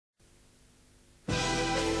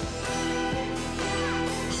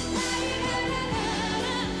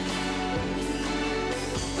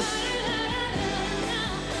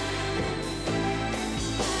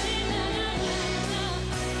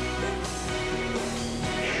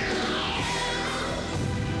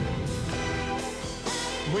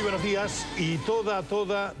Muy buenos días y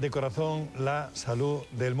toda de corazón la salud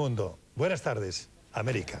del mundo. Buenas tardes,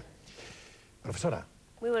 América. Profesora.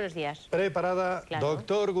 Muy buenos días. ¿Preparada? Claro.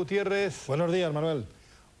 Doctor Gutiérrez. Buenos días, Manuel.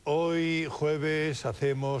 Hoy jueves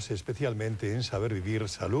hacemos especialmente en Saber Vivir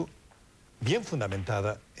salud bien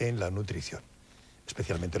fundamentada en la nutrición.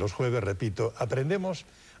 Especialmente los jueves, repito, aprendemos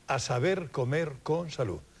a saber comer con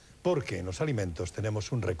salud, porque en los alimentos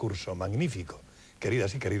tenemos un recurso magnífico,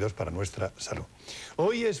 queridas y queridos, para nuestra salud.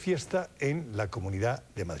 Hoy es fiesta en la Comunidad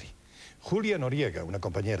de Madrid. Julia Noriega, una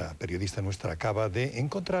compañera periodista nuestra, acaba de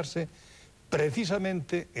encontrarse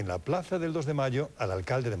precisamente en la plaza del 2 de Mayo al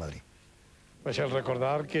alcalde de Madrid. Pues el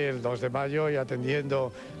recordar que el 2 de mayo, y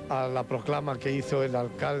atendiendo a la proclama que hizo el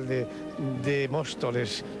alcalde de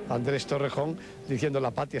Móstoles, Andrés Torrejón, diciendo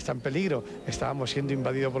la patria está en peligro, estábamos siendo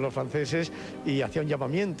invadidos por los franceses, y hacía un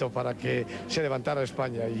llamamiento para que se levantara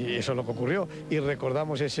España, y eso es lo que ocurrió, y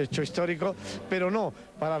recordamos ese hecho histórico, pero no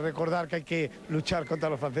para recordar que hay que luchar contra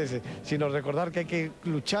los franceses, sino recordar que hay que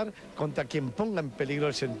luchar contra quien ponga en peligro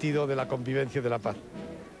el sentido de la convivencia y de la paz.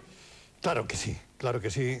 Claro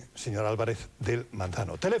que sí, señor Álvarez del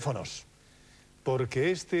Manzano. Teléfonos,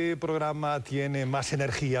 porque este programa tiene más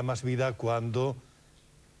energía, más vida cuando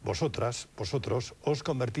vosotros os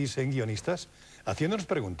convertís en guionistas haciéndonos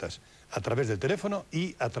preguntas a través del teléfono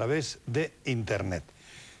y a través de Internet.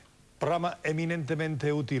 Programa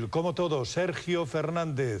eminentemente útil, como todo. Sergio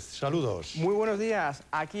Fernández, saludos. Muy buenos días,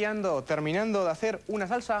 aquí ando terminando de hacer una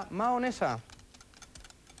salsa mahonesa.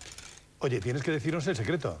 Oye, tienes que decirnos el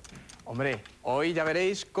secreto. Hombre, hoy ya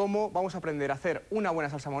veréis cómo vamos a aprender a hacer una buena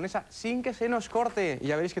salsa mahonesa sin que se nos corte. Y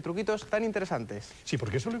ya veréis qué truquitos tan interesantes. Sí,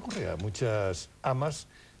 porque eso le ocurre a muchas amas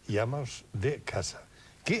y amos de casa,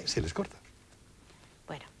 que se les corta.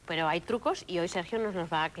 Bueno, pero hay trucos y hoy Sergio nos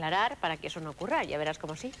los va a aclarar para que eso no ocurra, ya verás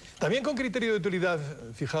cómo sí. También con criterio de utilidad,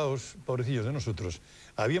 fijaos, pobrecillos de nosotros,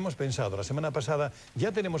 habíamos pensado la semana pasada,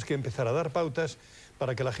 ya tenemos que empezar a dar pautas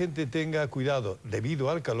para que la gente tenga cuidado, debido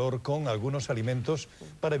al calor, con algunos alimentos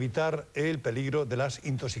para evitar el peligro de las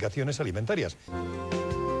intoxicaciones alimentarias.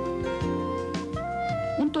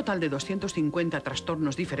 Un total de 250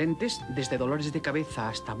 trastornos diferentes, desde dolores de cabeza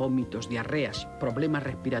hasta vómitos, diarreas, problemas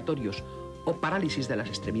respiratorios o parálisis de las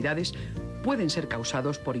extremidades, pueden ser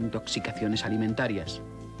causados por intoxicaciones alimentarias.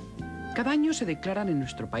 Cada año se declaran en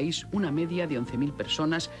nuestro país una media de 11.000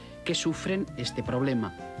 personas que sufren este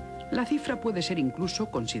problema. La cifra puede ser incluso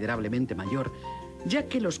considerablemente mayor, ya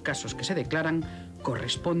que los casos que se declaran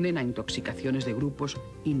corresponden a intoxicaciones de grupos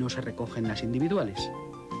y no se recogen las individuales.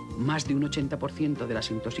 Más de un 80% de las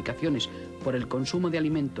intoxicaciones por el consumo de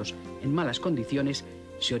alimentos en malas condiciones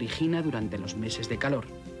se origina durante los meses de calor.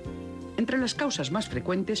 Entre las causas más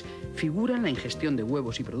frecuentes figuran la ingestión de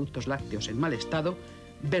huevos y productos lácteos en mal estado,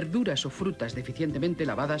 verduras o frutas deficientemente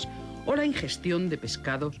lavadas o la ingestión de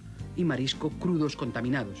pescados y marisco crudos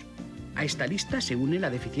contaminados. A esta lista se une la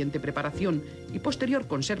deficiente preparación y posterior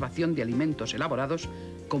conservación de alimentos elaborados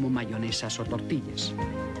como mayonesas o tortillas.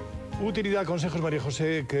 Utilidad, consejos, María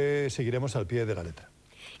José, que seguiremos al pie de la letra.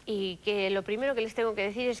 Y que lo primero que les tengo que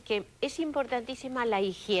decir es que es importantísima la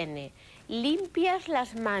higiene. Limpias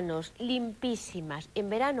las manos, limpísimas. En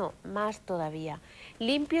verano, más todavía.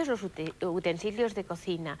 Limpios los utensilios de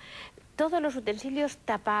cocina. Todos los utensilios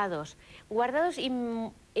tapados, guardados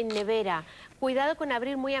en nevera. Cuidado con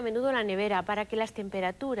abrir muy a menudo la nevera para que las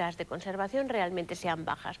temperaturas de conservación realmente sean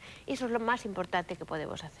bajas. Eso es lo más importante que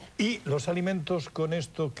podemos hacer. ¿Y los alimentos con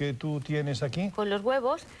esto que tú tienes aquí? Con los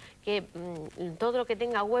huevos, que todo lo que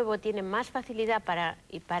tenga huevo tiene más facilidad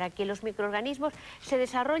para que los microorganismos se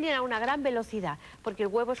desarrollen a una gran velocidad, porque el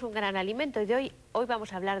huevo es un gran alimento y hoy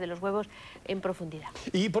vamos a hablar de los huevos en profundidad.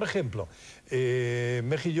 Y, por ejemplo,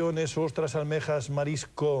 mejillones, ostras, almejas,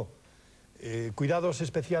 marisco, ¿cuidados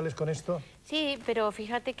especiales con esto? Sí, pero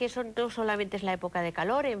fíjate que eso no solamente es la época de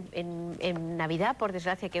calor, en Navidad, por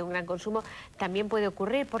desgracia, que un gran consumo también puede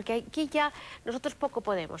ocurrir, porque aquí ya nosotros poco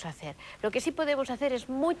podemos hacer. Lo que sí podemos hacer es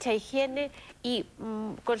mucha higiene y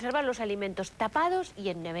conservar los alimentos tapados y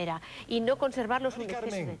en nevera, y no conservarlos un exceso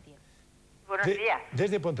de tiempo. Buenos días.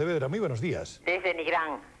 Desde Pontevedra, muy buenos días. Desde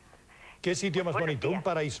Nigrán. ¿Qué sitio más bonito? Días. Un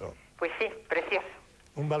paraíso. Pues sí, precioso.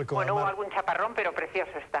 Un balcón. Bueno, hubo algún chaparrón, pero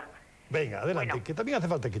precioso está. Venga, adelante, bueno, que también hace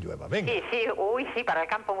falta que llueva, venga. Sí, para el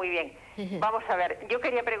campo muy bien. Vamos a ver, yo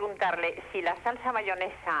quería preguntarle si la salsa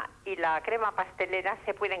mayonesa y la crema pastelera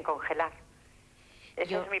se pueden congelar.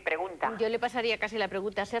 Esa es mi pregunta. Yo le pasaría casi la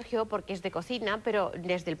pregunta a Sergio porque es de cocina, pero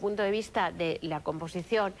desde el punto de vista de la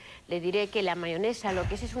composición le diré que la mayonesa lo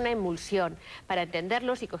que es una emulsión. Para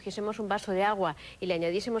entenderlo, si cogiésemos un vaso de agua y le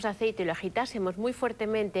añadiésemos aceite y lo agitásemos muy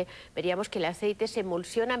fuertemente, veríamos que el aceite se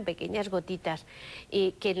emulsiona en pequeñas gotitas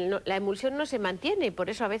y que la emulsión no se mantiene y por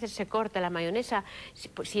eso a veces se corta la mayonesa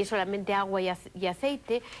si es solamente agua y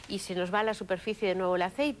aceite y se nos va a la superficie de nuevo el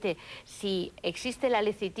aceite. Si existe la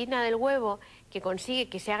lecitina del huevo que consigue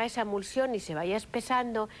que se haga esa emulsión y se vaya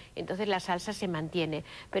espesando, entonces la salsa se mantiene.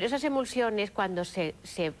 Pero esas emulsiones, cuando se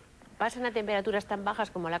pasan a temperaturas tan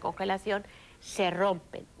bajas como la congelación, se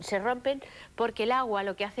rompen. Se rompen porque el agua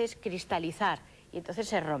lo que hace es cristalizar y entonces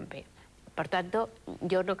se rompe. Por tanto,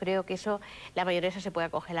 yo no creo que la mayonesa se pueda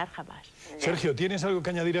congelar jamás. Sergio, ¿tienes algo que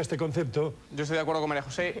añadir a este concepto? Yo estoy de acuerdo con María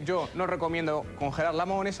José. Yo no recomiendo congelar la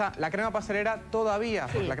mayonesa. La crema pastelera todavía,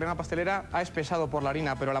 porque la crema pastelera ha espesado por la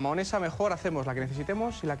harina, pero la mayonesa mejor hacemos la que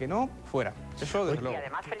necesitemos y la que no, fuera. Eso desde luego. Y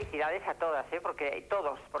además felicidades a todas,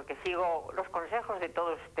 porque sigo los consejos de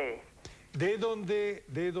todos ustedes. ¿De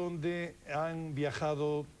dónde han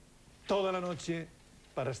viajado toda la noche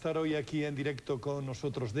para estar hoy aquí en directo con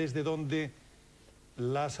nosotros? ¿Desde dónde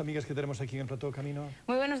las amigas que tenemos aquí en el plató Camino?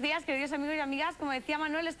 Muy buenos días, queridos amigos y amigas. Como decía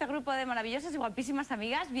Manuel, este grupo de maravillosas y guapísimas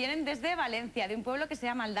amigas vienen desde Valencia, de un pueblo que se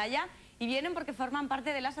llama Aldaya, y vienen porque forman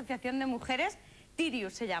parte de la Asociación de Mujeres,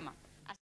 Tirius se llama.